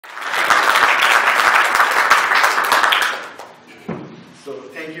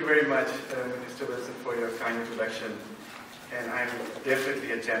very much, Mr. Wilson, for your kind introduction. And I'm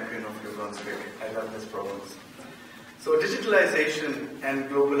definitely a champion of New Brunswick. I love these problems. So digitalization and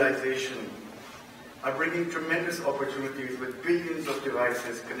globalization are bringing tremendous opportunities with billions of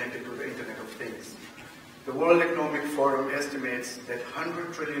devices connected to the Internet of Things. The World Economic Forum estimates that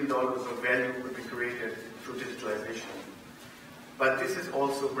 $100 trillion of value could be created through digitalization. But this is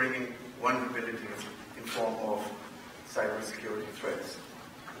also bringing vulnerabilities in form of cybersecurity threats.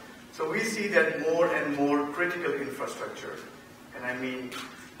 So we see that more and more critical infrastructure, and I mean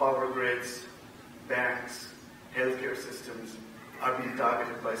power grids, banks, healthcare systems, are being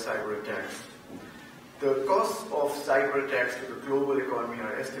targeted by cyber attacks. The costs of cyber attacks to the global economy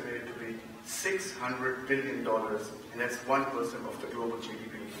are estimated to be $600 billion, and that's 1% of the global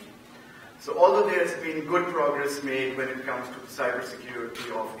GDP. So although there has been good progress made when it comes to the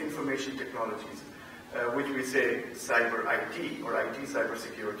cybersecurity of information technologies, which we say cyber IT or IT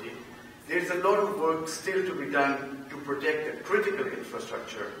cybersecurity, there's a lot of work still to be done to protect the critical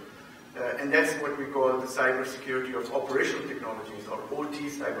infrastructure, and that's what we call the cybersecurity of operational technologies, or OT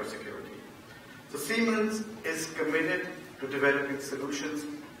cybersecurity. So Siemens is committed to developing solutions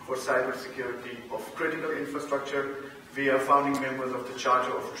for cybersecurity of critical infrastructure. We are founding members of the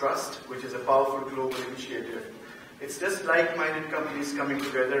Charter of Trust, which is a powerful global initiative. It's just like-minded companies coming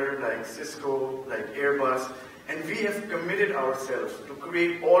together, like Cisco, like Airbus, and we have committed ourselves to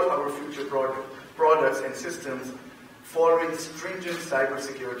create all our future products and systems following stringent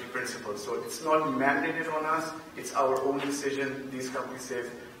cybersecurity principles. So it's not mandated on us, it's our own decision. These companies say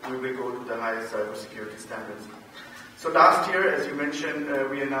we will go to the highest cybersecurity standards. So last year, as you mentioned,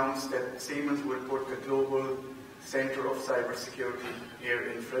 we announced that Siemens will put the Global Center of Cybersecurity here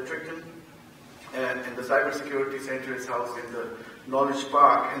in Fredericton. And the Cybersecurity Center is housed in the Knowledge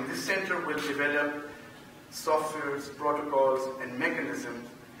Park. And this center will develop softwares, protocols, and mechanisms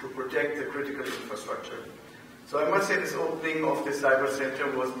to protect the critical infrastructure. So I must say this opening of the Cyber Center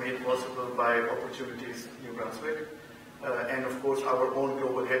was made possible by Opportunities New Brunswick, and of course our own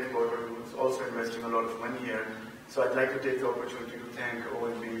global headquarters, who is also investing a lot of money here. So I'd like to take the opportunity to thank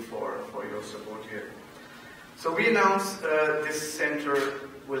ONB for your support here. So we announced this center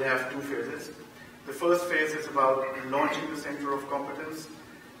will have two phases. The first phase is about launching the Center of Competence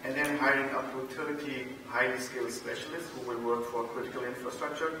and then hiring up to 30 highly skilled specialists who will work for critical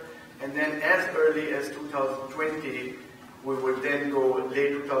infrastructure. And then as early as 2020, we would then go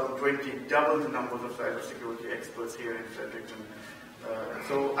late 2020, double the numbers of cybersecurity experts here in Fredericton.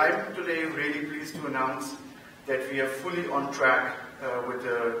 So I'm today really pleased to announce that we are fully on track with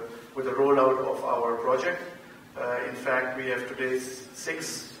the rollout of our project. In fact, we have today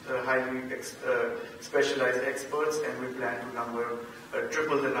 6 highly specialized experts, and we plan to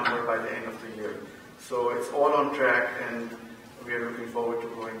triple the number by the end of the year. So it's all on track, and we are looking forward to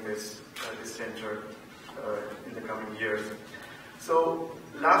growing this center in the coming years. So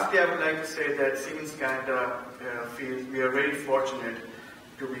lastly, I would like to say that Siemens Canada feels we are very fortunate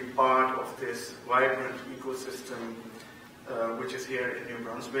to be part of this vibrant ecosystem which is here in New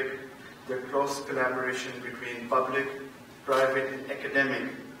Brunswick. The cross-collaboration between public, private, and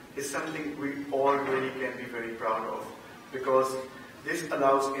academic is something we all really can be very proud of, because this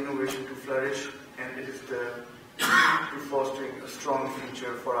allows innovation to flourish, and it is the key to fostering a strong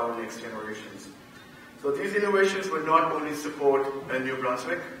future for our next generations. So these innovations will not only support New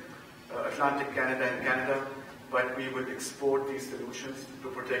Brunswick, Atlantic Canada and Canada, but we will export these solutions to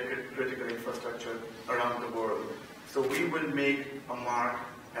protect critical infrastructure around the world. So we will make a mark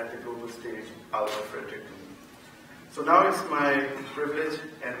at the global stage out of Fredericton. So now it's my privilege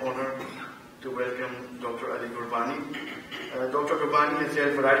and honor to welcome Dr. Ali Ghorbani. Dr. Ghorbani has held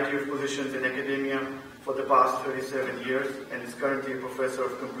a variety of positions in academia for the past 37 years and is currently a professor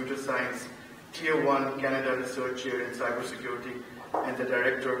of computer science, Tier 1 Canada Research Chair in Cybersecurity, and the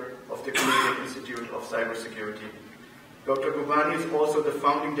director of the Canadian Institute of Cybersecurity. Dr. Ghorbani is also the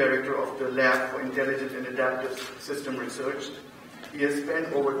founding director of the Lab for Intelligent and Adaptive System Research. He has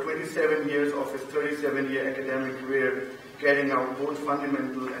spent over 27 years of his 37-year academic career carrying out both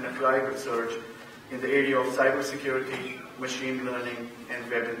fundamental and applied research in the area of cybersecurity, machine learning, and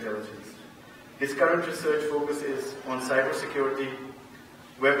web intelligence. His current research focus is on cybersecurity,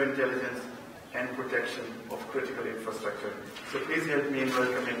 web intelligence, and protection of critical infrastructure. So please help me in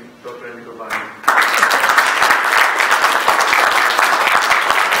welcoming Dr. Ali Ghorbani.